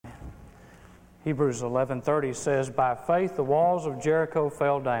Hebrews 11:30 says, "By faith the walls of Jericho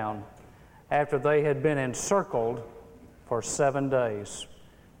fell down after they had been encircled for 7 days."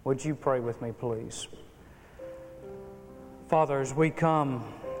 Would you pray with me, please? Father, as we come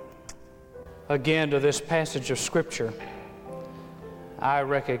again to this passage of Scripture, I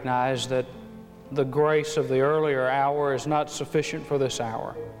recognize that the grace of the earlier hour is not sufficient for this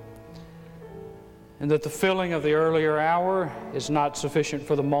hour, and that the filling of the earlier hour is not sufficient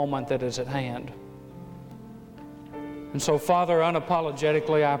for the moment that is at hand. And so, Father,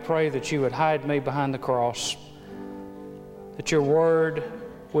 unapologetically, I pray that you would hide me behind the cross, that your word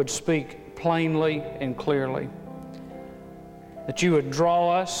would speak plainly and clearly, that you would draw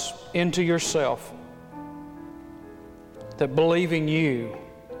us into yourself, that believing you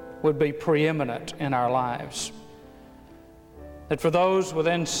would be preeminent in our lives, that for those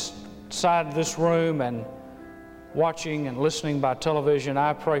within inside this room and watching and listening by television,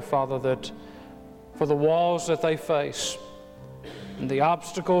 I pray, Father, that for the walls that they face and the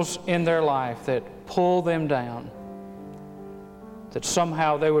obstacles in their life that pull them down, that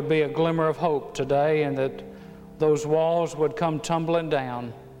somehow there would be a glimmer of hope today, and that those walls would come tumbling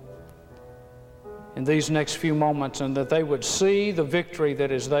down in these next few moments, and that they would see the victory that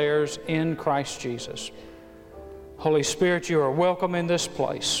is theirs in Christ Jesus. Holy Spirit, you are welcome in this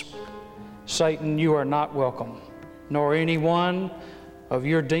place. Satan, you are not welcome, nor any one of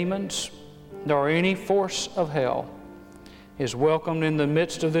your demons, nor any force of hell is welcomed in the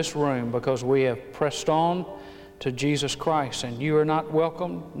midst of this room, because we have pressed on to Jesus Christ, and you are not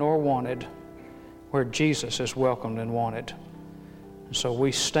welcomed nor wanted where Jesus is welcomed and wanted. And so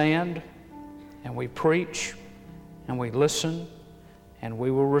we stand and we preach and we listen and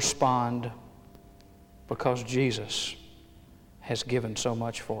we will respond, because Jesus has given so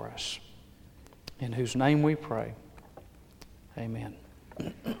much for us. In whose name we pray. Amen.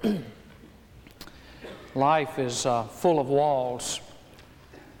 Life is full of walls.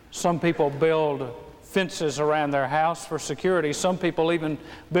 Some people build fences around their house for security. Some people even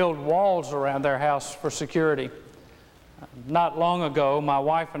build walls around their house for security. Not long ago, my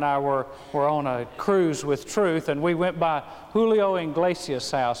wife and I were on a cruise with Truth, and we went by Julio Iglesias'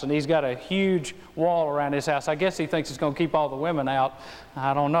 house, and he's got a huge wall around his house. I guess he thinks it's going to keep all the women out.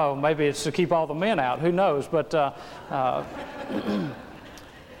 I don't know. Maybe it's to keep all the men out. Who knows? But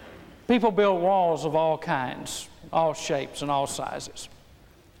people build walls of all kinds, all shapes, and all sizes.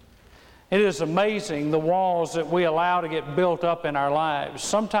 It is amazing the walls that we allow to get built up in our lives.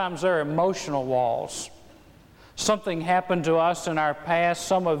 Sometimes they're emotional walls. Something happened to us in our past,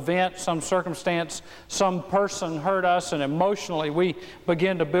 some event, some circumstance, some person hurt us, and emotionally we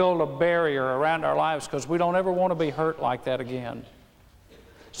begin to build a barrier around our lives because we don't ever want to be hurt like that again.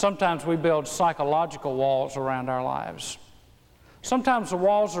 Sometimes we build psychological walls around our lives. Sometimes the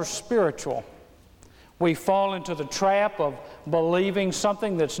walls are spiritual. We fall into the trap of believing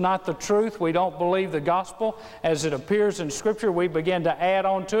something that's not the truth. We don't believe the gospel as it appears in Scripture. We begin to add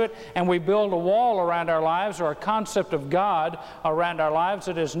on to it, and we build a wall around our lives, or a concept of God around our lives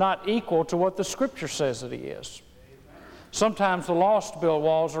that is not equal to what the Scripture says that He is. Sometimes the lost build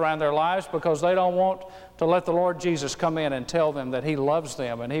walls around their lives because they don't want to let the Lord Jesus come in and tell them that He loves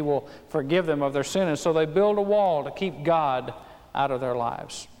them and He will forgive them of their sin, and so they build a wall to keep God out of their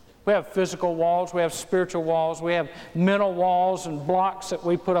lives. We have physical walls, we have spiritual walls, we have mental walls and blocks that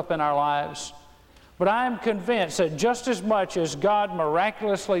we put up in our lives. But I am convinced that just as much as God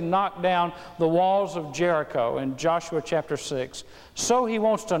miraculously knocked down the walls of Jericho in Joshua chapter 6, so He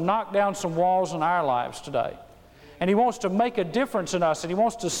wants to knock down some walls in our lives today. And He wants to make a difference in us, and He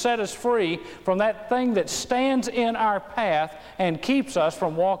wants to set us free from that thing that stands in our path and keeps us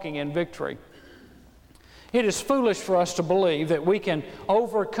from walking in victory. It is foolish for us to believe that we can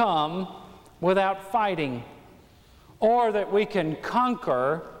overcome without fighting, or that we can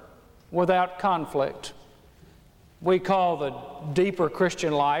conquer without conflict. We call the deeper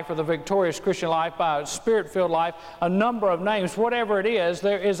Christian life, or the victorious Christian life, by a Spirit-filled life, a number of names. Whatever it is,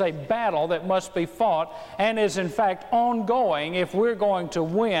 there is a battle that must be fought and is in fact ongoing if we're going to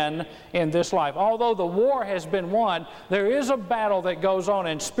win in this life. Although the war has been won, there is a battle that goes on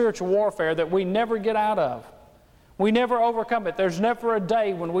in spiritual warfare that we never get out of. We never overcome it. There's never a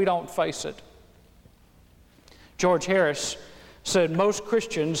day when we don't face it. George Harris said most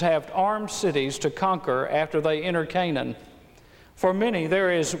Christians have armed cities to conquer after they enter Canaan. For many,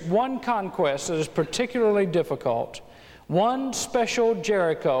 there is one conquest that is particularly difficult, one special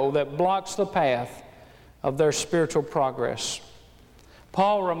Jericho that blocks the path of their spiritual progress.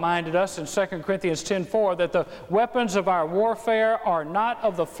 Paul reminded us in 2 Corinthians 10:4 that the weapons of our warfare are not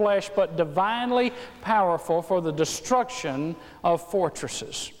of the flesh, but divinely powerful for the destruction of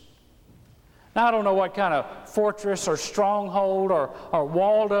fortresses. Now, I don't know what kind of fortress or stronghold or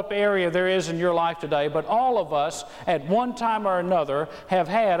walled up area there is in your life today, but all of us at one time or another have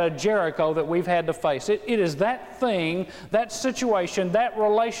had a Jericho that we've had to face. It is that thing, that situation, that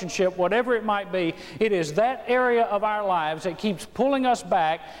relationship, whatever it might be, it is that area of our lives that keeps pulling us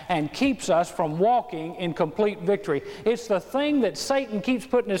back and keeps us from walking in complete victory. It's the thing that Satan keeps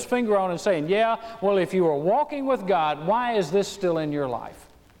putting his finger on and saying, yeah, well, if you are walking with God, why is this still in your life?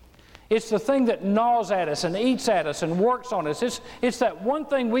 It's the thing that gnaws at us and eats at us and works on us. It's that one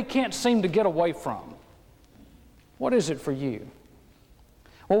thing we can't seem to get away from. What is it for you?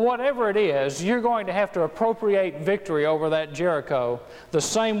 Well, whatever it is, you're going to have to appropriate victory over that Jericho the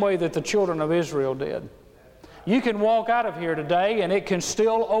same way that the children of Israel did. You can walk out of here today and it can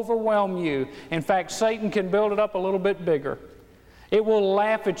still overwhelm you. In fact, Satan can build it up a little bit bigger. It will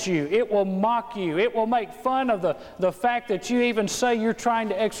laugh at you. It will mock you. It will make fun of the fact that you even say you're trying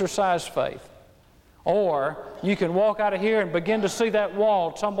to exercise faith. Or you can walk out of here and begin to see that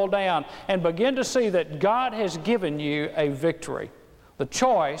wall tumble down and begin to see that God has given you a victory. The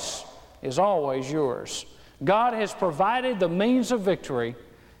choice is always yours. God has provided the means of victory.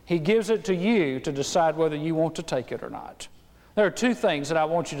 He gives it to you to decide whether you want to take it or not. There are two things that I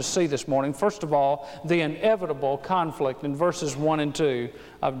want you to see this morning. First of all, the inevitable conflict in verses 1 and 2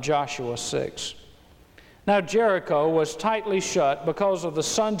 of Joshua 6. Now Jericho was tightly shut because of the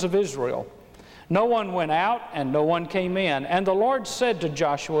sons of Israel. No one went out and no one came in. And the Lord said to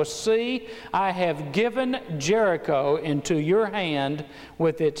Joshua, see, I have given Jericho into your hand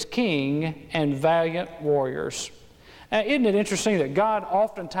with its king and valiant warriors. Now, isn't it interesting that God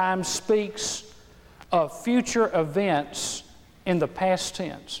oftentimes speaks of future events in the past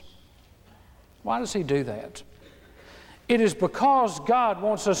tense? Why does He do that? It is because God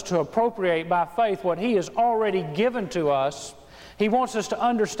wants us to appropriate by faith what He has already given to us. He wants us to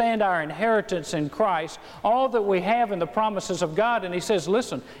understand our inheritance in Christ, all that we have in the promises of God, and He says,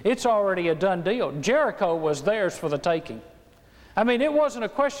 listen, it's already a done deal. Jericho was theirs for the taking. I mean, it wasn't a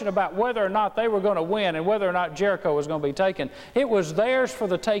question about whether or not they were going to win and whether or not Jericho was going to be taken. It was theirs for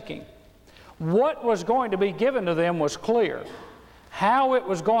the taking. What was going to be given to them was clear. How it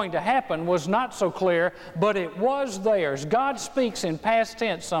was going to happen was not so clear, but it was theirs. God speaks in past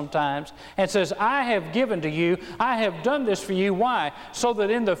tense sometimes and says, I have given to you, I have done this for you. Why? So that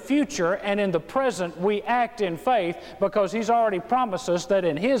in the future and in the present we act in faith, because He's already promised us that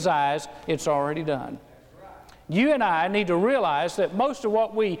in His eyes it's already done. You and I need to realize that most of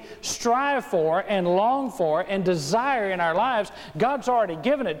what we strive for and long for and desire in our lives, God's already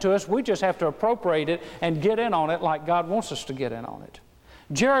given it to us. We just have to appropriate it and get in on it like God wants us to get in on it.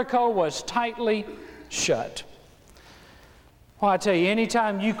 Jericho was tightly shut. Well, I tell you,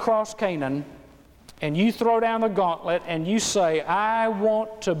 anytime you cross Canaan and you throw down the gauntlet and you say, I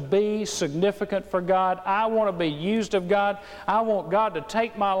want to be significant for God, I want to be used of God, I want God to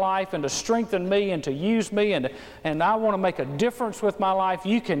take my life and to strengthen me and to use me, and I want to make a difference with my life,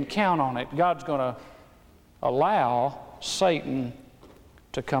 you can count on it. God's going to allow Satan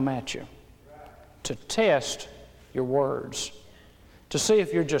to come at you, to test your words, to see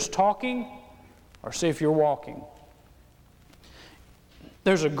if you're just talking or see if you're walking.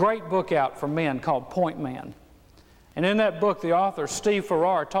 There's a great book out for men called Point Man. And in that book, the author, Steve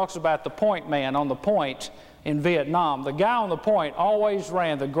Farrar, talks about the point man on the point in Vietnam. The guy on the point always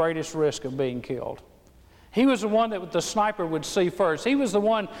ran the greatest risk of being killed. He was the one that the sniper would see first. He was the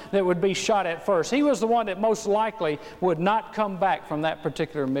one that would be shot at first. He was the one that most likely would not come back from that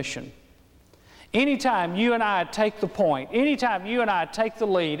particular mission. Anytime you and I take the point, anytime you and I take the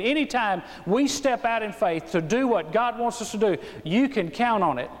lead, anytime we step out in faith to do what God wants us to do, you can count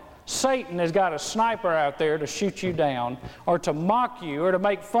on it. Satan has got a sniper out there to shoot you down, or to mock you, or to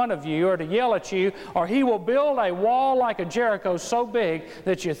make fun of you, or to yell at you, or he will build a wall like a Jericho so big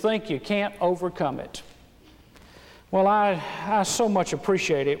that you think you can't overcome it. Well, I so much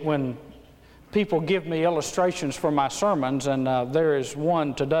appreciate it when people give me illustrations for my sermons, and there is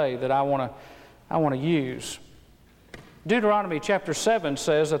one today that I want to use. Deuteronomy chapter 7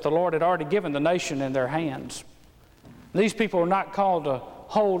 says that the Lord had already given the nation in their hands. These people were not called to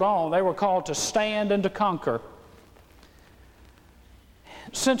hold on. They were called to stand and to conquer.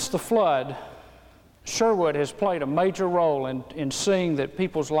 Since the flood, Sherwood has played a major role in seeing that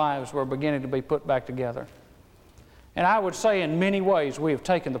people's lives were beginning to be put back together. And I would say in many ways we have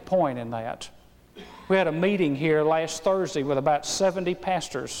taken the point in that. We had a meeting here last Thursday with about 70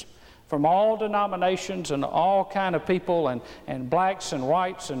 pastors from all denominations and all kind of people, and blacks and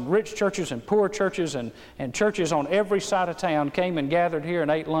whites and rich churches and poor churches and churches on every side of town came and gathered here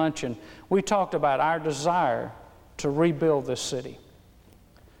and ate lunch, and we talked about our desire to rebuild this city.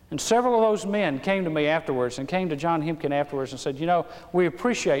 And several of those men came to me afterwards and came to John Hempkin afterwards and said, you know, we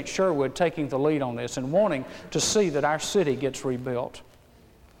appreciate Sherwood taking the lead on this and wanting to see that our city gets rebuilt.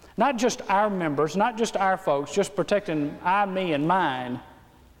 Not just our members, not just our folks, just protecting I, me, and mine,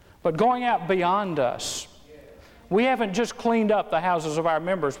 but going out beyond us. We haven't just cleaned up the houses of our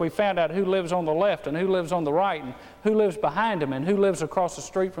members. We found out who lives on the left and who lives on the right and who lives behind them and who lives across the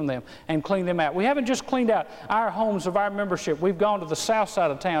street from them and cleaned them out. We haven't just cleaned out our homes of our membership. We've gone to the south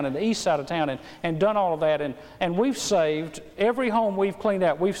side of town and the east side of town and done all of that. And we've saved, every home we've cleaned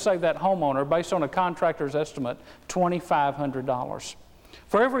out, we've saved that homeowner, based on a contractor's estimate, $2,500.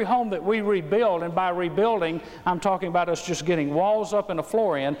 For every home that we rebuild, and by rebuilding, I'm talking about us just getting walls up and a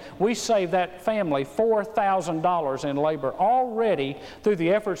floor in, we save that family $4,000 in labor already through the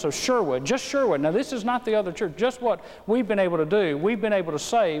efforts of Sherwood. Just Sherwood. Now, this is not the other church. Just what we've been able to do, we've been able to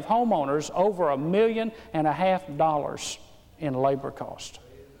save homeowners over $1.5 million in labor cost.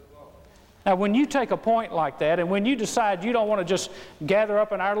 Now, when you take a point like that, and when you decide you don't want to just gather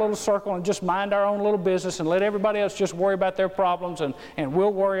up in our little circle and just mind our own little business and let everybody else just worry about their problems and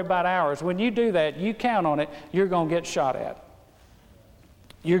we'll worry about ours, when you do that, you count on it, you're going to get shot at.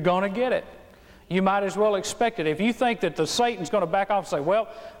 You're going to get it. You might as well expect it. If you think that Satan's going to back off and say, well,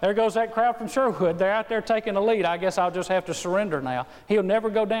 there goes that crowd from Sherwood. They're out there taking the lead. I guess I'll just have to surrender now. He'll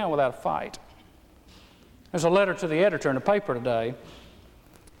never go down without a fight. There's a letter to the editor in the paper today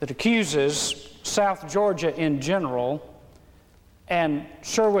that accuses South Georgia in general and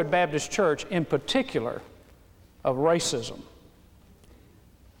Sherwood Baptist Church in particular of racism.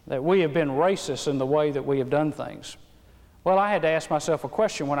 That we have been racist in the way that we have done things. Well, I had to ask myself a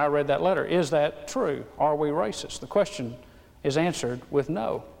question when I read that letter. Is that true? Are we racist? The question is answered with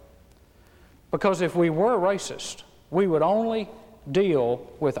no. Because if we were racist, we would only deal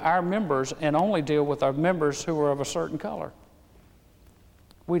with our members and only deal with our members who were of a certain color.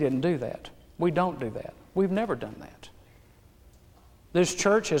 We didn't do that. We don't do that. We've never done that. This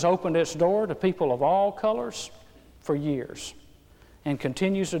church has opened its door to people of all colors for years and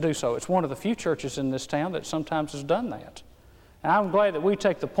continues to do so. It's one of the few churches in this town that sometimes has done that. And I'm glad that we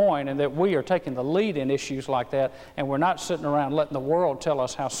take the point and that we are taking the lead in issues like that, and we're not sitting around letting the world tell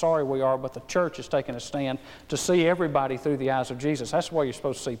us how sorry we are, but the church is taking a stand to see everybody through the eyes of Jesus. That's the way you're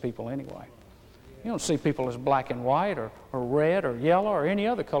supposed to see people anyway. You don't see people as black and white or red or yellow or any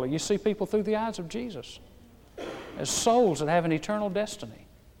other color. You see people through the eyes of Jesus as souls that have an eternal destiny.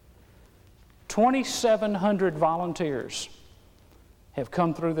 2,700 volunteers have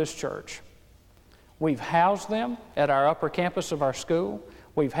come through this church. We've housed them at our upper campus of our school.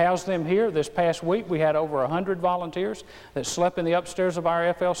 We've housed them here. This past week we had over 100 volunteers that slept in the upstairs of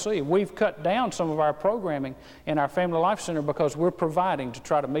our FLC. We've cut down some of our programming in our Family Life Center because we're providing to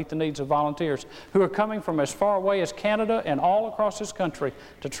try to meet the needs of volunteers who are coming from as far away as Canada and all across this country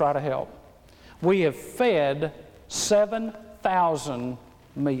to try to help. We have fed 7,000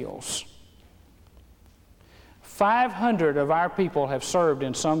 meals. 500 of our people have served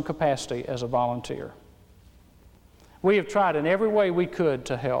in some capacity as a volunteer. We have tried in every way we could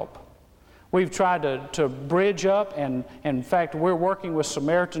to help. We've tried to bridge up, and in fact, we're working with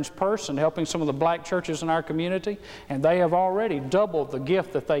Samaritan's Purse and helping some of the black churches in our community, and they have already doubled the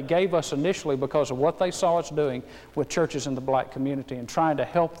gift that they gave us initially because of what they saw us doing with churches in the black community and trying to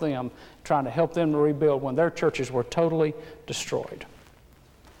help them to rebuild when their churches were totally destroyed.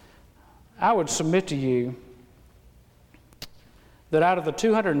 I would submit to you that out of the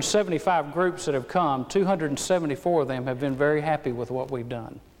 275 groups that have come, 274 of them have been very happy with what we've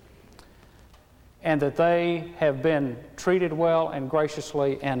done. And that they have been treated well and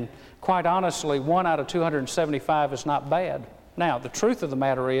graciously, and quite honestly, 1 out of 275 is not bad. Now, the truth of the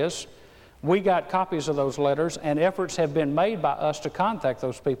matter is, we got copies of those letters, and efforts have been made by us to contact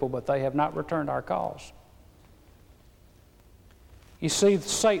those people, but they have not returned our calls. You see,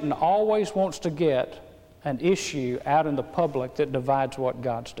 Satan always wants to get an issue out in the public that divides what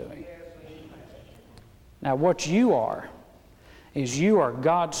God's doing. Now, what you are is you are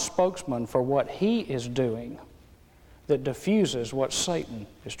God's spokesman for what He is doing that diffuses what Satan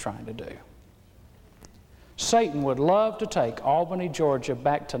is trying to do. Satan would love to take Albany, Georgia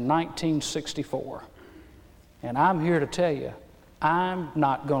back to 1964. And I'm here to tell you, I'm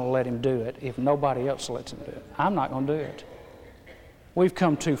not going to let him do it if nobody else lets him do it. I'm not going to do it. We've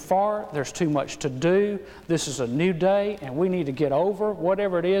come too far. There's too much to do. This is a new day, and we need to get over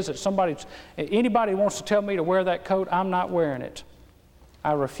whatever it is that anybody wants to tell me to wear that coat, I'm not wearing it.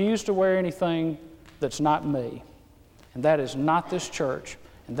 I refuse to wear anything that's not me. And that is not this church,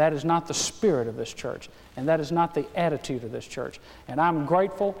 And that is not the spirit of this church. And that is not the attitude of this church. And I'm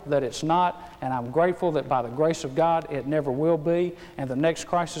grateful that it's not, and I'm grateful that by the grace of God it never will be. And the next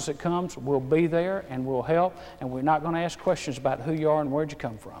crisis that comes, we'll be there and we'll help. And we're not going to ask questions about who you are and where'd you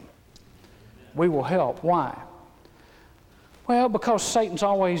come from. We will help. Why? Well, because Satan's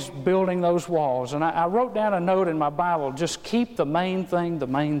always building those walls. And I wrote down a note in my Bible, just keep the main thing the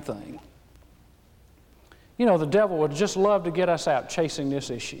main thing. You know, the devil would just love to get us out chasing this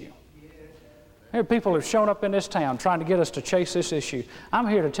issue. There are people who have shown up in this town trying to get us to chase this issue. I'm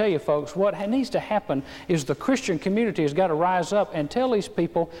here to tell you, folks, what needs to happen is the Christian community has got to rise up and tell these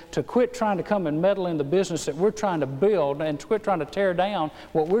people to quit trying to come and meddle in the business that we're trying to build and quit trying to tear down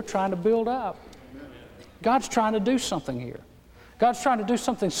what we're trying to build up. God's trying to do something here. God's trying to do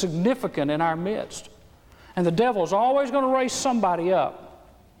something significant in our midst. And the devil's always going to raise somebody up.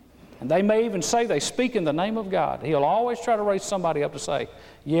 And they may even say they speak in the name of God. He'll always try to raise somebody up to say,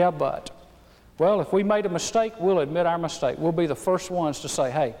 yeah, but. Well, if we made a mistake, we'll admit our mistake. We'll be the first ones to say,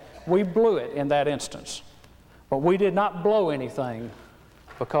 hey, we blew it in that instance. But we did not blow anything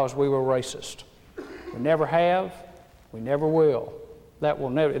because we were racist. We never have. We never will. That will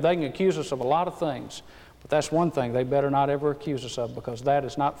never. They can accuse us of a lot of things. But that's one thing they better not ever accuse us of, because that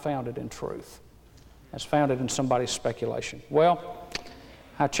is not founded in truth. That's founded in somebody's speculation. Well,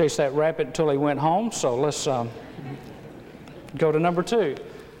 I chased that rabbit until he went home, so let's go to number 2.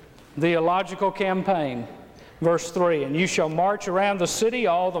 The illogical campaign. Verse 3, and you shall march around the city,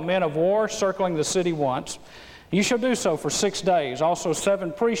 all the men of war, circling the city once. You shall do so for 6 days. Also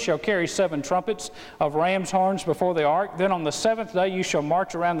 7 priests shall carry 7 trumpets of ram's horns before the ark. Then on the 7th day you shall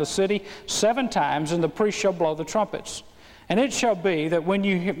march around the city 7 times, and the priests shall blow the trumpets. And it shall be that when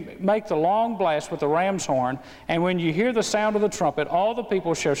you make the long blast with the ram's horn, and when you hear the sound of the trumpet, all the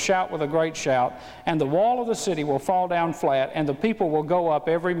people shall shout with a great shout, and the wall of the city will fall down flat, and the people will go up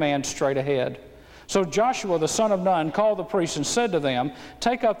every man straight ahead. So Joshua the son of Nun called the priests and said to them,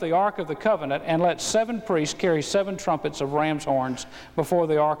 take up the ark of the covenant, and let 7 priests carry 7 trumpets of ram's horns before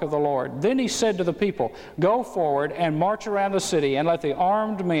the ark of the Lord. Then he said to the people, go forward and march around the city, and let the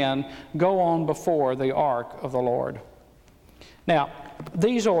armed men go on before the ark of the Lord. Now,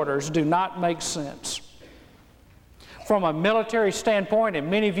 these orders do not make sense. From a military standpoint,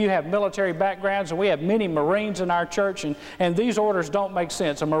 and many of you have military backgrounds, and we have many Marines in our church, and these orders don't make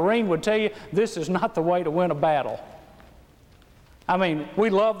sense. A Marine would tell you this is not the way to win a battle. I mean, we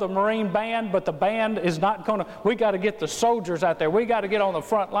love the Marine band, but the band is not going to, we got to get the soldiers out there. We got to get on the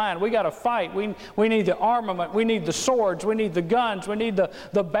front line. We got to fight. We need the armament. We need the swords. We need the guns. We need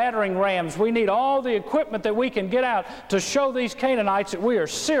the battering rams. We need all the equipment that we can get out to show these Canaanites that we are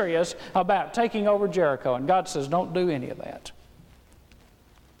serious about taking over Jericho. And God says, don't do any of that.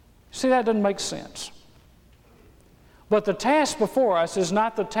 See, that doesn't make sense. But the task before us is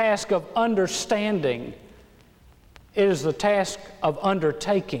not the task of understanding. It is the task of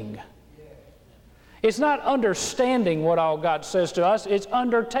undertaking. It's not understanding what all God says to us, it's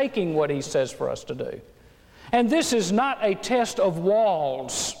undertaking what He says for us to do. And this is not a test of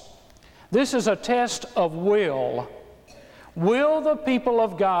walls. This is a test of will. Will the people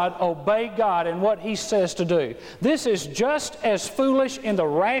of God obey God in what He says to do? This is just as foolish in the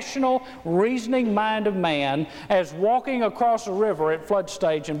rational, reasoning mind of man as walking across a river at flood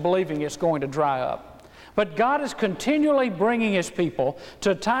stage and believing it's going to dry up. But God is continually bringing His people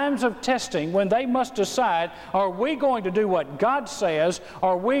to times of testing when they must decide, are we going to do what God says,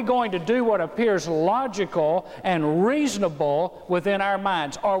 or are we going to do what appears logical and reasonable within our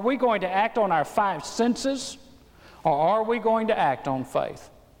minds? Are we going to act on our 5 senses, or are we going to act on faith?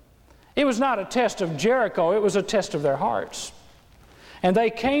 It was not a test of Jericho, it was a test of their hearts. And they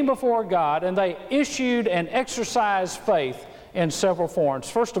came before God and they issued and exercised faith in several forms.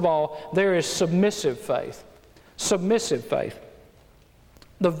 First of all, there is submissive faith. Submissive faith.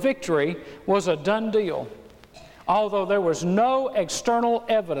 The victory was a done deal, although there was no external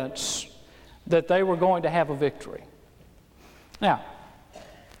evidence that they were going to have a victory. Now,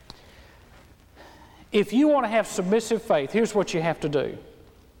 if you want to have submissive faith, here's what you have to do.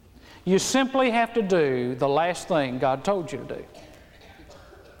 You simply have to do the last thing God told you to do.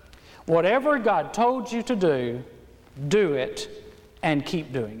 Whatever God told you to do it and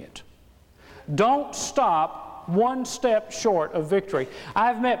keep doing it. Don't stop one step short of victory.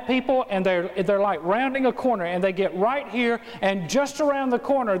 I've met people and they're like rounding a corner and they get right here and just around the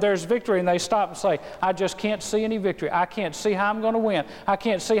corner there's victory and they stop and say, I just can't see any victory. I can't see how I'm going to win. I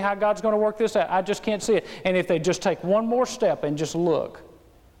can't see how God's going to work this out. I just can't see it. And if they just take one more step and just look,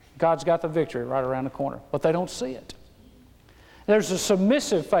 God's got the victory right around the corner. But they don't see it. There's a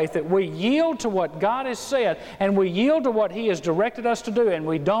submissive faith that we yield to what God has said and we yield to what He has directed us to do, and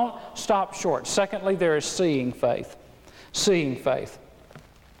we don't stop short. Secondly, there is seeing faith. Seeing faith.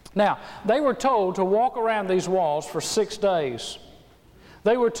 Now, they were told to walk around these walls for 6 days.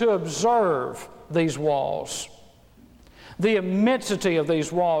 They were to observe these walls. The immensity of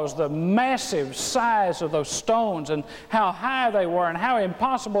these walls, the massive size of those stones, and how high they were, and how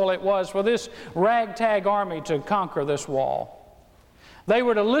impossible it was for this ragtag army to conquer this wall. They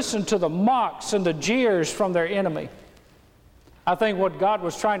were to listen to the mocks and the jeers from their enemy. I think what God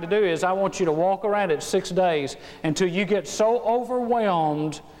was trying to do is, I want you to walk around it 6 days until you get so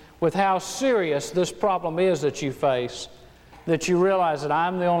overwhelmed with how serious this problem is that you face that you realize that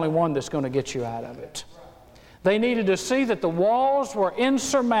I'm the only one that's going to get you out of it. They needed to see that the walls were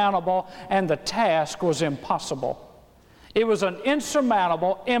insurmountable and the task was impossible. It was an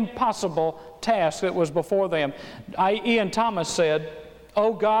insurmountable, impossible task that was before them. Ian Thomas said,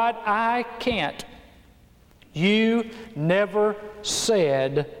 "Oh God, I can't. You never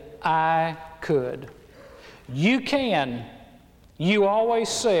said I could. You can. You always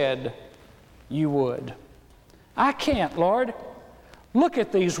said you would. I can't, Lord. Look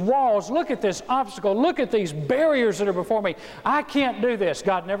at these walls. Look at this obstacle. Look at these barriers that are before me. I can't do this."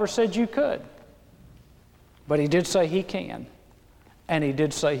 God never said you could. But He did say He can. And He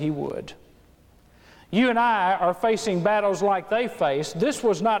did say He would. You and I are facing battles like they faced. This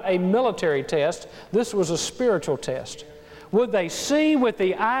was not a military test. This was a spiritual test. Would they see with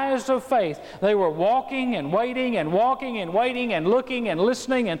the eyes of faith? They were walking and waiting and walking and waiting and looking and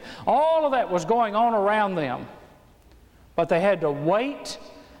listening, and all of that was going on around them. But they had to wait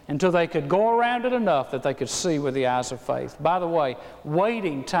until they could go around it enough that they could see with the eyes of faith. By the way,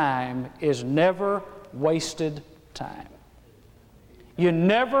 waiting time is never wasted time. You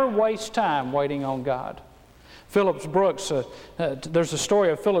never waste time waiting on God. Phillips Brooks, there's a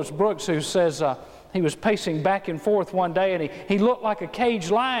story of Phillips Brooks who says he was pacing back and forth one day, and he looked like a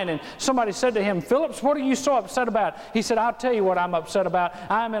caged lion, and somebody said to him, "Phillips, what are you so upset about?" He said, "I'll tell you what I'm upset about.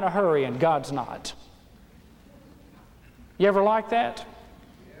 I'm in a hurry and God's not." You ever like that?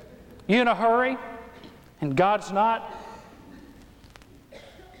 You in a hurry and God's not?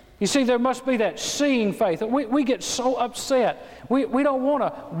 You see, there must be that seeing faith. We get so upset. We don't want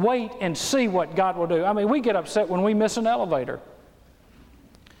to wait and see what God will do. I mean, we get upset when we miss an elevator.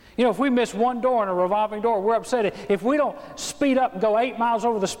 You know, if we miss one door in a revolving door, we're upset. If we don't speed up and go 8 miles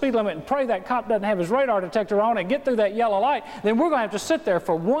over the speed limit and pray that cop doesn't have his radar detector on and get through that yellow light, then we're going to have to sit there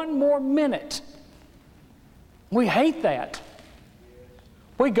for one more minute. We hate that.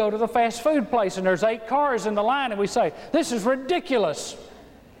 We go to the fast food place and there's 8 cars in the line and we say, "This is ridiculous."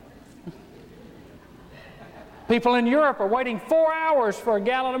 People in Europe are waiting 4 hours for a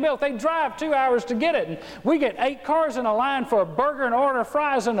gallon of milk. They drive 2 hours to get it. And we get 8 cars in a line for a burger and order of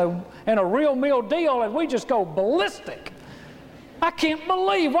fries and a real meal deal, and we just go ballistic. I can't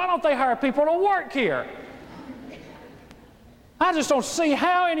believe, why don't they hire people to work here? I just don't see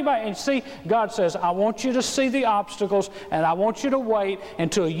how anybody, and see, God says, I want you to see the obstacles, and I want you to wait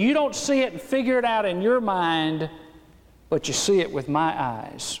until you don't see it and figure it out in your mind, but you see it with my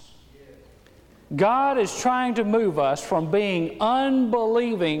eyes. God is trying to move us from being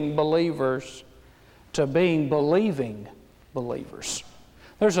unbelieving believers to being believing believers.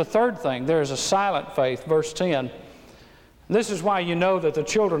 There's a third thing. There is a silent faith. Verse 10. This is why you know that the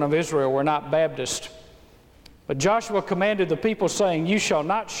children of Israel were not Baptist. But Joshua commanded the people, saying, "You shall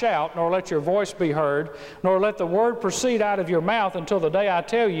not shout, nor let your voice be heard, nor let the word proceed out of your mouth until the day I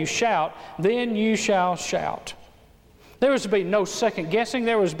tell you, shout, then you shall shout." There was to be no second guessing.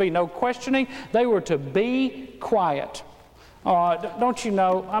 There was to be no questioning. They were to be quiet. Don't you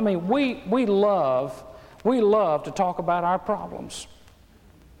know, I mean, we love to talk about our problems.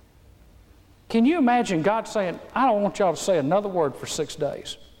 Can you imagine God saying, "I don't want y'all to say another word for 6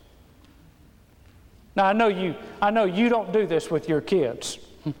 days"? Now, I know you don't do this with your kids.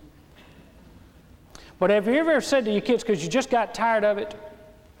 But have you ever said to your kids, because you just got tired of it,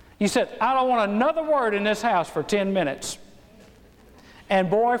 you said, "I don't want another word in this house for 10 minutes. And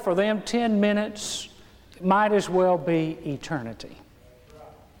boy, for them 10 minutes might as well be eternity.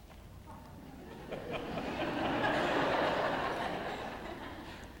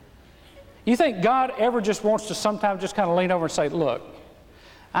 You think God ever just wants to sometimes just kind of lean over and say, "Look,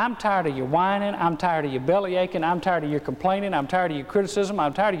 I'm tired of you whining, I'm tired of you belly aching, I'm tired of your complaining, I'm tired of your criticism,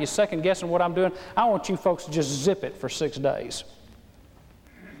 I'm tired of you second guessing what I'm doing. I want you folks to just zip it for 6 days."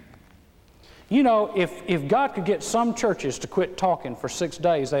 You know, if God could get some churches to quit talking for 6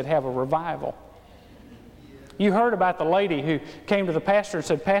 days, they'd have a revival. You heard about the lady who came to the pastor and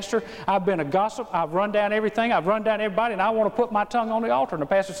said, "Pastor, I've been a gossip. I've run down everything. I've run down everybody, and I want to put my tongue on the altar." And the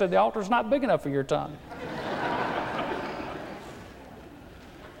pastor said, "The altar's not big enough for your tongue."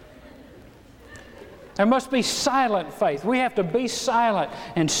 There must be silent faith. We have to be silent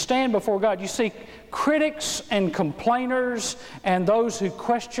and stand before God. You see, critics and complainers and those who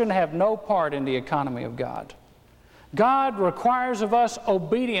question have no part in the economy of God. God requires of us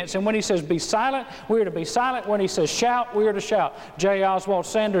obedience, and when He says be silent, we are to be silent. When He says shout, we are to shout. J. Oswald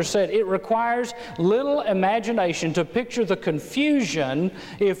Sanders said, "It requires little imagination to picture the confusion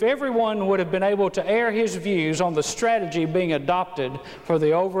if everyone would have been able to air his views on the strategy being adopted for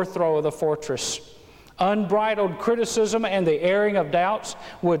the overthrow of the fortress. Unbridled criticism and the airing of doubts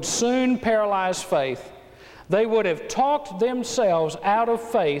would soon paralyze faith. They would have talked themselves out of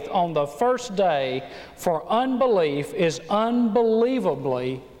faith on the first day, for unbelief is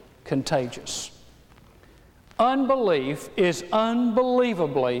unbelievably contagious." Unbelief is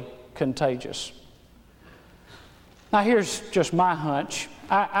unbelievably contagious. Now here's just my hunch.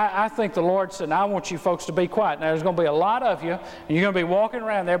 I think the Lord said, "I want you folks to be quiet." Now there's going to be a lot of you, and you're going to be walking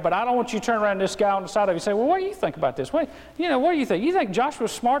around there, but I don't want you to turn around to this guy on the side of you and say, "Well, what do you think about this? What do you think? You think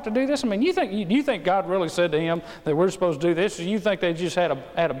Joshua's smart to do this? I mean, you think God really said to him that we're supposed to do this? Or you think they just had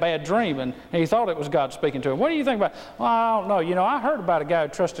a bad dream and he thought it was God speaking to him? What do you think about?" "Well, I don't know. I heard about a guy who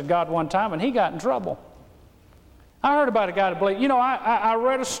trusted God one time and he got in trouble. I heard about a guy that believed." I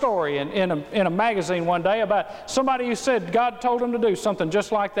read a story in a magazine one day about somebody who said God told them to do something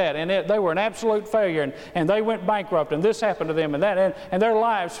just like that, and they were an absolute failure, and they went bankrupt, and this happened to them, and that, and their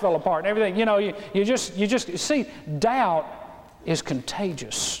lives fell apart, and everything. You just see, doubt is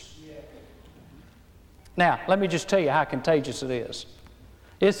contagious. Now, let me just tell you how contagious it is.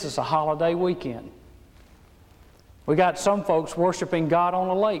 This is a holiday weekend. We got some folks worshiping God on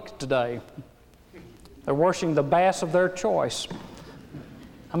a lake today. They're worshiping the bass of their choice.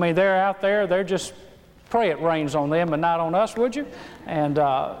 I mean, they're out there, they're just, pray it rains on them and not on us, would you? And,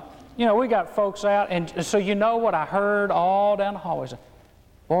 we got folks out, and so what I heard all down the hallways?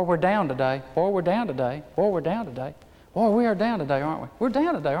 "Boy, we're down today. Boy, we're down today. Boy, we're down today. Boy, we are down today, aren't we? We're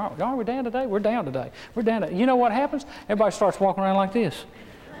down today, aren't we? Are we down today? We're down today. We're down today." You know what happens? Everybody starts walking around like this.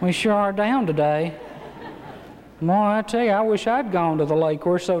 "We sure are down today. Boy, I tell you, I wish I'd gone to the lake.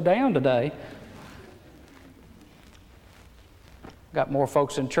 We're so down today." Got more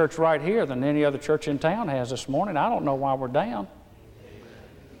folks in church right here than any other church in town has this morning. I don't know why we're down.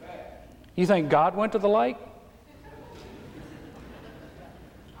 You think God went to the lake?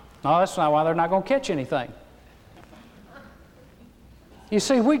 No, that's not why. They're not going to catch anything. You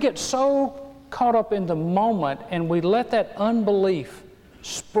see, we get so caught up in the moment and we let that unbelief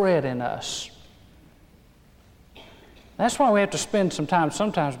spread in us. That's why we have to spend some time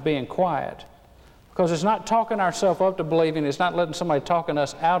sometimes being quiet. Because it's not talking ourselves up to believing. It's not letting somebody talking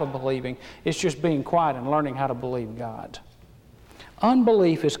us out of believing. It's just being quiet and learning how to believe God.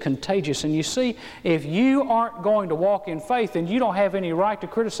 Unbelief is contagious. And you see, if you aren't going to walk in faith, then you don't have any right to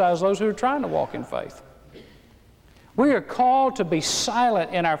criticize those who are trying to walk in faith. We are called to be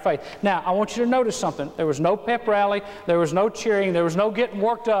silent in our faith. Now, I want you to notice something. There was no pep rally. There was no cheering. There was no getting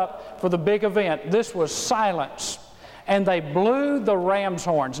worked up for the big event. This was silence. And they blew the ram's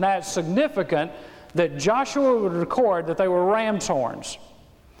horns. Now, it's significant that Joshua would record that they were ram's horns.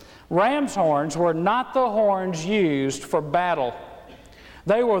 Ram's horns were not the horns used for battle.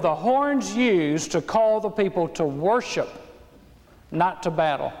 They were the horns used to call the people to worship, not to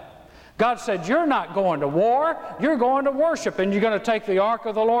battle. God said, "You're not going to war, you're going to worship, and you're going to take the ark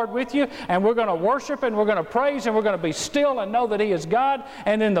of the Lord with you, and we're going to worship, and we're going to praise, and we're going to be still and know that He is God.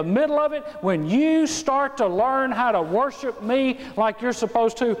 And in the middle of it, when you start to learn how to worship me like you're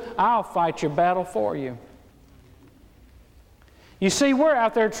supposed to, I'll fight your battle for you." You see, we're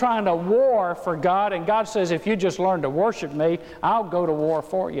out there trying to war for God, and God says, "If you just learn to worship me, I'll go to war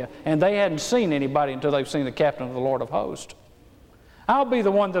for you." And they hadn't seen anybody until they've seen the captain of the Lord of hosts. I'll be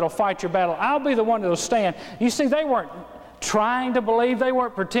the one that'll fight your battle. I'll be the one that'll stand. You see, they weren't trying to believe. They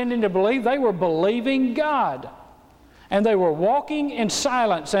weren't pretending to believe. They were believing God. And they were walking in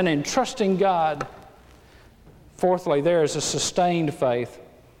silence and in trusting God. Fourthly, there is a sustained faith.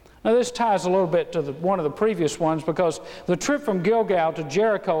 Now, this ties a little bit to one of the previous ones, because the trip from Gilgal to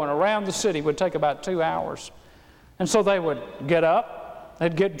Jericho and around the city would take about 2 hours. And so they would get up,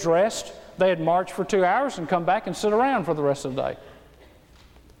 they'd get dressed, they'd march for 2 hours and come back and sit around for the rest of the day.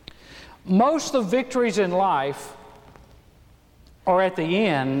 Most of the victories in life are at the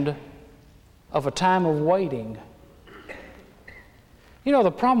end of a time of waiting.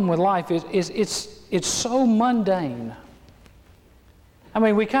 The problem with life is it's so mundane. I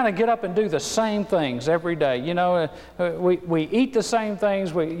mean, we kind of get up and do the same things every day. You know, we eat the same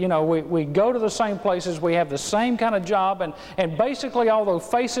things. We go to the same places. We have the same kind of job. And basically, although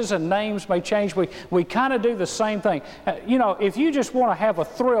faces and names may change, we kind of do the same thing. You know, if you just want to have a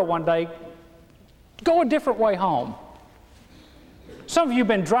thrill one day, go a different way home. Some of you have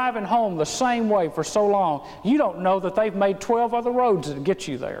been driving home the same way for so long, you don't know that they've made 12 other roads to get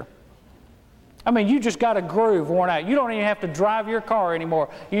you there. I mean, you just got a groove worn out. You don't even have to drive your car anymore.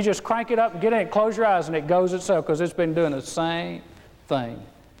 You just crank it up and get in it, close your eyes, and it goes itself because it's been doing the same thing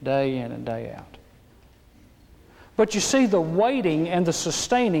day in and day out. But you see, the waiting and the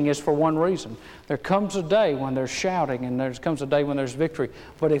sustaining is for one reason. There comes a day when there's shouting and there comes a day when there's victory.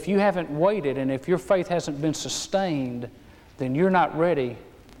 But if you haven't waited and if your faith hasn't been sustained, then you're not ready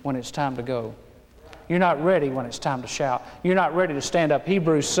when it's time to go. You're not ready when it's time to shout. You're not ready to stand up.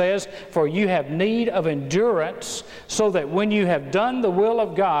 Hebrews says, for you have need of endurance, so that when you have done the will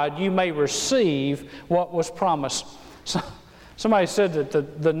of God, you may receive what was promised. So, somebody said that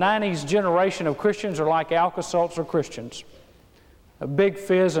the 90s generation of Christians are like Alka-Seltzer Christians. A big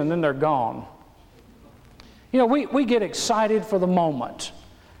fizz and then they're gone. You know, we get excited for the moment.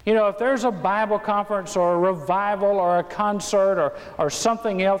 You know, if there's a Bible conference or a revival or a concert or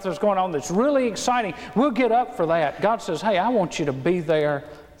something else that's going on that's really exciting, we'll get up for that. God says, hey, I want you to be there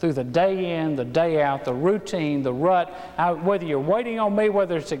through the day in, the day out, the routine, the rut. Whether you're waiting on me,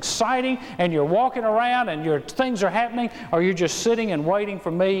 whether it's exciting and you're walking around and things are happening, or you're just sitting and waiting for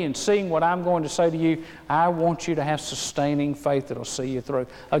me and seeing what I'm going to say to you, I want you to have sustaining faith that'll see you through.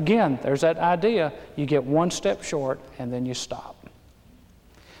 Again, there's that idea. You get one step short and then you stop.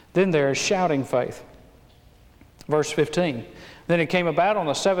 Then there is shouting faith. Verse 15. Then it came about on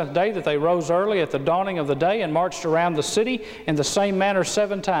the seventh day that they rose early at the dawning of the day and marched around the city in the same manner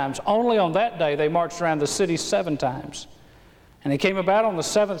 7 times. Only on that day they marched around the city 7 times. And it came about on the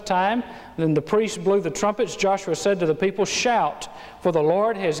 7th time, then the priest blew the trumpets. Joshua said to the people, shout, for the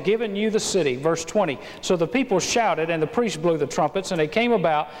Lord has given you the city. Verse 20. So the people shouted, and the priest blew the trumpets. And it came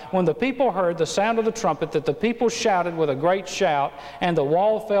about, when the people heard the sound of the trumpet, that the people shouted with a great shout, and the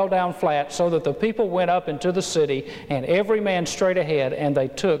wall fell down flat, so that the people went up into the city, and every man straight ahead, and they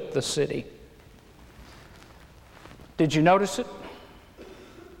took the city. Did you notice it?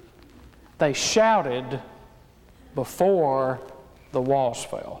 They shouted before the walls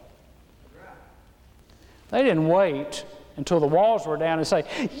fell. They didn't wait until the walls were down and say,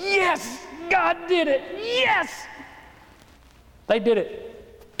 yes, God did it, yes. They did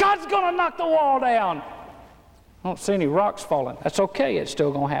it. God's going to knock the wall down. I don't see any rocks falling. That's okay, it's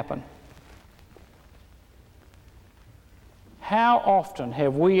still going to happen. How often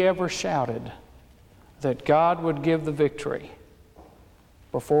have we ever shouted that God would give the victory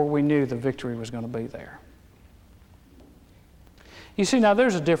before we knew the victory was going to be there? You see, now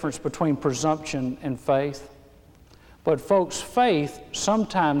there's a difference between presumption and faith. But folks, faith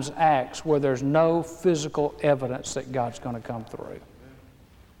sometimes acts where there's no physical evidence that God's going to come through.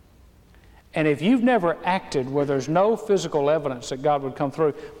 And if you've never acted where there's no physical evidence that God would come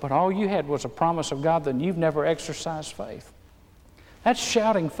through, but all you had was a promise of God, then you've never exercised faith. That's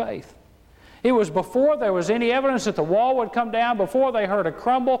shouting faith. It was before there was any evidence that the wall would come down, before they heard a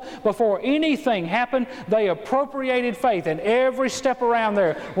crumble, before anything happened, they appropriated faith. And every step around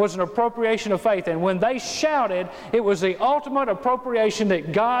there was an appropriation of faith. And when they shouted, it was the ultimate appropriation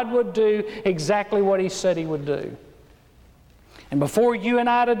that God would do exactly what He said He would do. And before you and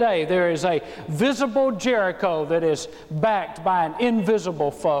I today, there is a visible Jericho that is backed by an invisible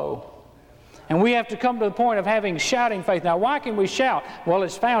foe. And we have to come to the point of having shouting faith. Now, why can we shout? Well,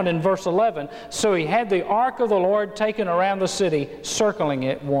 it's found in verse 11. So he had the ark of the Lord taken around the city, circling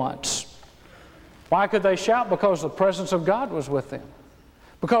it once. Why could they shout? Because the presence of God was with them.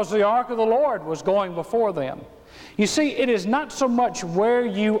 Because the ark of the Lord was going before them. You see, it is not so much where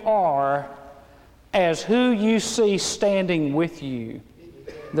you are as who you see standing with you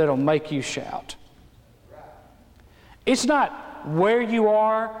that'll make you shout. It's not where you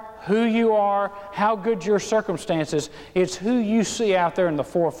are, who you are, how good your circumstances. It's who you see out there in the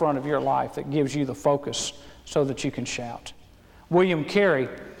forefront of your life that gives you the focus so that you can shout. William Carey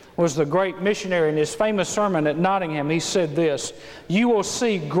was the great missionary. In his famous sermon at Nottingham, he said this, "You will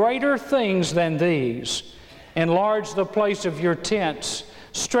see greater things than these. Enlarge the place of your tents.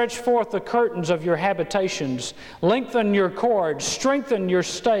 Stretch forth the curtains of your habitations. Lengthen your cords. Strengthen your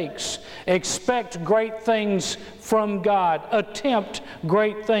stakes. Expect great things from God. Attempt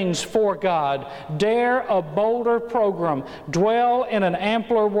great things for God. Dare a bolder program. Dwell in an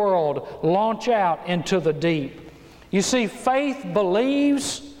ampler world. Launch out into the deep." You see, faith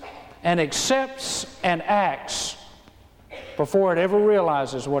believes and accepts and acts before it ever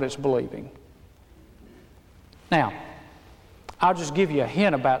realizes what it's believing. Now, I'll just give you a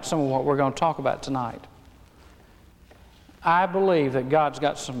hint about some of what we're going to talk about tonight. I believe that God's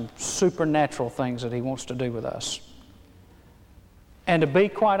got some supernatural things that He wants to do with us. And to be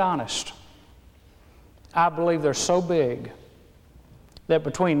quite honest, I believe they're so big that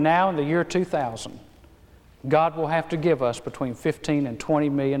between now and the year 2000, God will have to give us between $15 and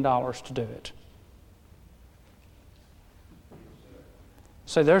 $20 million to do it.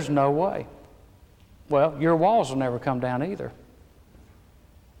 So there's no way. Well, your walls will never come down either.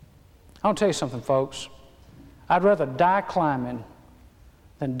 I'll tell you something, folks. I'd rather die climbing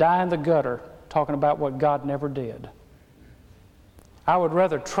than die in the gutter talking about what God never did. I would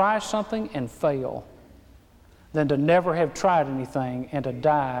rather try something and fail than to never have tried anything and to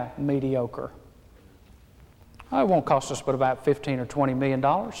die mediocre. It won't cost us but about $15 or $20 million.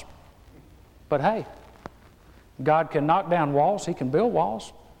 But hey, God can knock down walls. He can build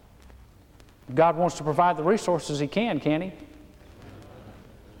walls. God wants to provide the resources He can He?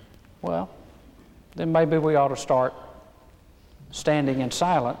 Well, then maybe we ought to start standing in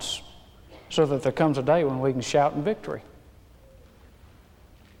silence so that there comes a day when we can shout in victory.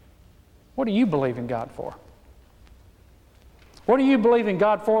 What do you believe in God for? What do you believe in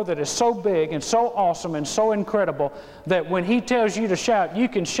God for that is so big and so awesome and so incredible that when He tells you to shout, you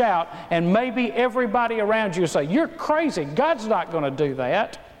can shout, and maybe everybody around you will say, "You're crazy. God's not going to do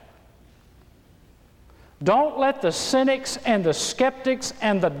that." Don't let the cynics and the skeptics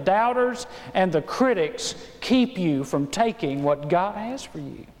and the doubters and the critics keep you from taking what God has for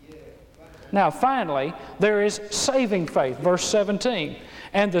you. Now, finally, there is saving faith. Verse 17.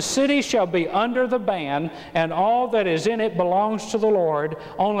 "And the city shall be under the ban, and all that is in it belongs to the Lord.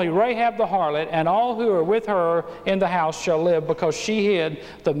 Only Rahab the harlot and all who are with her in the house shall live, because she hid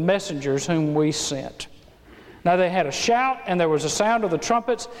the messengers whom we sent." Now they had a shout, and there was a sound of the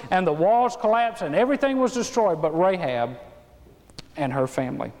trumpets, and the walls collapsed, and everything was destroyed but Rahab and her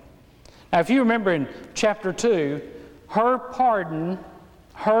family. Now if you remember in chapter 2, her pardon,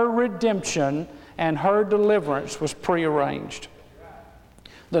 her redemption, and her deliverance was prearranged.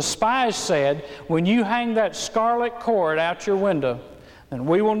 The spies said, "When you hang that scarlet cord out your window, then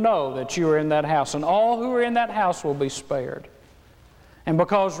we will know that you are in that house, and all who are in that house will be spared." And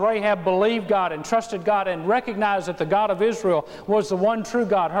because Rahab believed God and trusted God and recognized that the God of Israel was the one true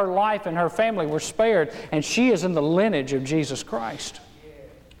God, her life and her family were spared, and she is in the lineage of Jesus Christ.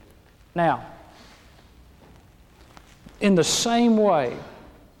 Now, in the same way,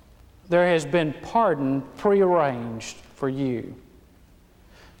 there has been pardon prearranged for you.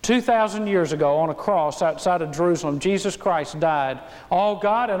 2,000 years ago on a cross outside of Jerusalem, Jesus Christ died, all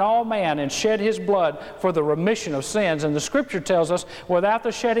God and all man, and shed His blood for the remission of sins. And the Scripture tells us, without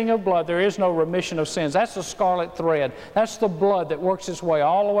the shedding of blood, there is no remission of sins. That's the scarlet thread. That's the blood that works its way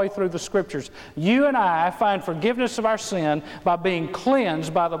all the way through the Scriptures. You and I find forgiveness of our sin by being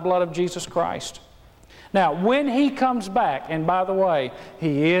cleansed by the blood of Jesus Christ. Now, when He comes back, and by the way,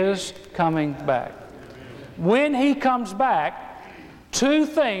 He is coming back. When He comes back, two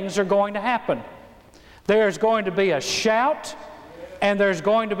things are going to happen. There's going to be a shout, and there's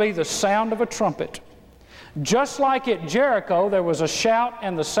going to be the sound of a trumpet. Just like at Jericho, there was a shout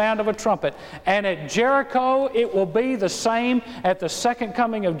and the sound of a trumpet. And at Jericho, it will be the same at the second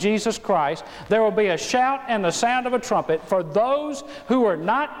coming of Jesus Christ. There will be a shout and the sound of a trumpet for those who are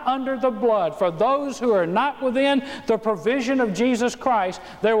not under the blood, for those who are not within the provision of Jesus Christ.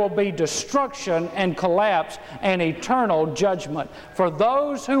 There will be destruction and collapse and eternal judgment. For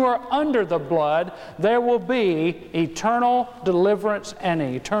those who are under the blood, there will be eternal deliverance and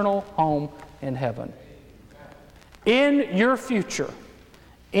an eternal home in heaven. In your future,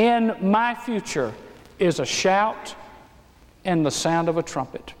 in my future, is a shout and the sound of a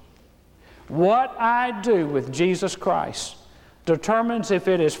trumpet. What I do with Jesus Christ determines if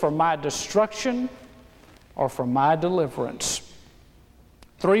it is for my destruction or for my deliverance.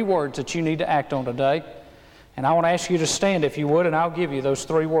 3 words that you need to act on today. And I want to ask you to stand if you would, and I'll give you those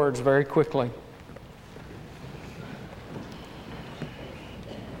 3 words very quickly.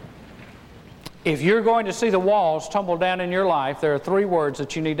 If you're going to see the walls tumble down in your life, there are 3 words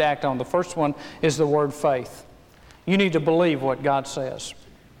that you need to act on. The first one is the word faith. You need to believe what God says.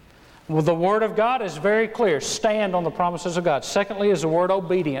 Well, the Word of God is very clear. Stand on the promises of God. Secondly is the word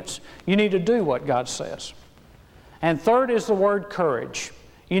obedience. You need to do what God says. And third is the word courage.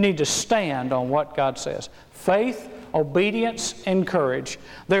 You need to stand on what God says. Faith, obedience, and courage.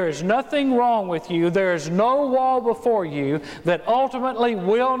 There is nothing wrong with you. There is no wall before you that ultimately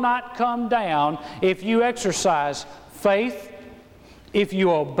will not come down if you exercise faith, if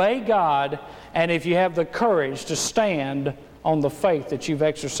you obey God and if you have the courage to stand on the faith that you've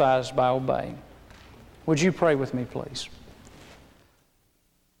exercised by obeying. Would you pray with me, please?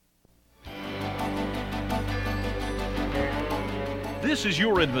 This is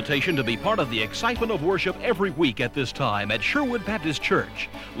your invitation to be part of the excitement of worship every week at this time at Sherwood Baptist Church,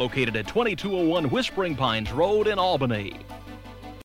 located at 2201 Whispering Pines Road in Albany.